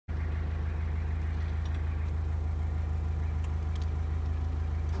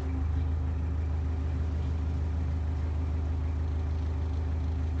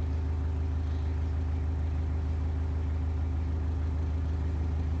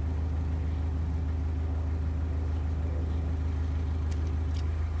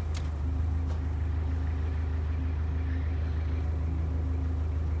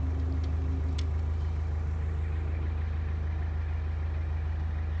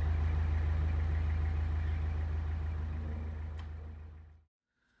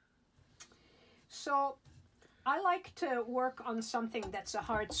So I like to work on something that's a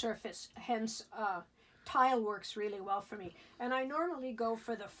hard surface, hence tile works really well for me. And I normally go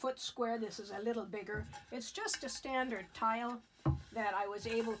for the foot square. This is a little bigger. It's just a standard tile that I was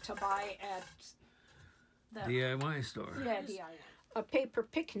able to buy at the DIY store. Yeah, DIY. A paper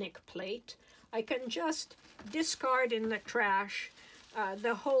picnic plate. I can just discard in the trash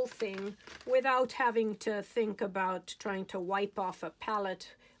the whole thing without having to think about trying to wipe off a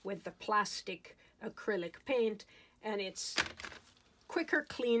palette with the plastic acrylic paint, and it's quicker,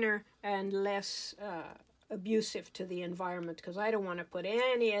 cleaner, and less abusive to the environment, because I don't want to put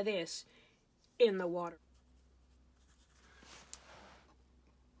any of this in the water.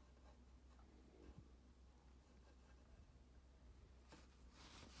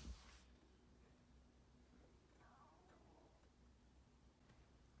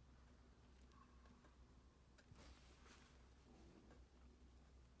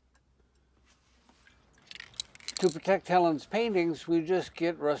 To protect Helen's paintings, we just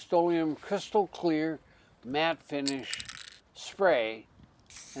get Rust-Oleum crystal clear matte finish spray,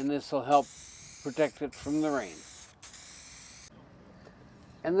 and this will help protect it from the rain.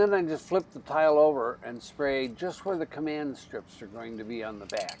 And then I just flip the tile over and spray just where the command strips are going to be on the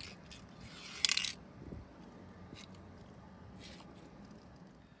back.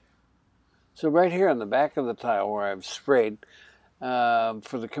 So right here on the back of the tile where I've sprayed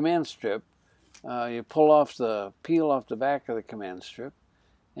for the command strip, you peel off the back of the command strip,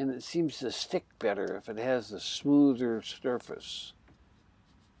 and it seems to stick better if it has a smoother surface.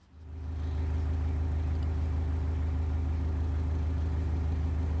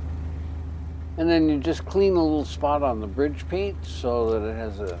 And then you just clean a little spot on the bridge paint so that it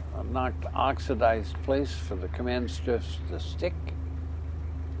has a knocked oxidized place for the command strips to stick,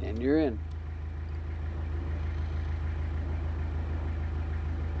 and you're in.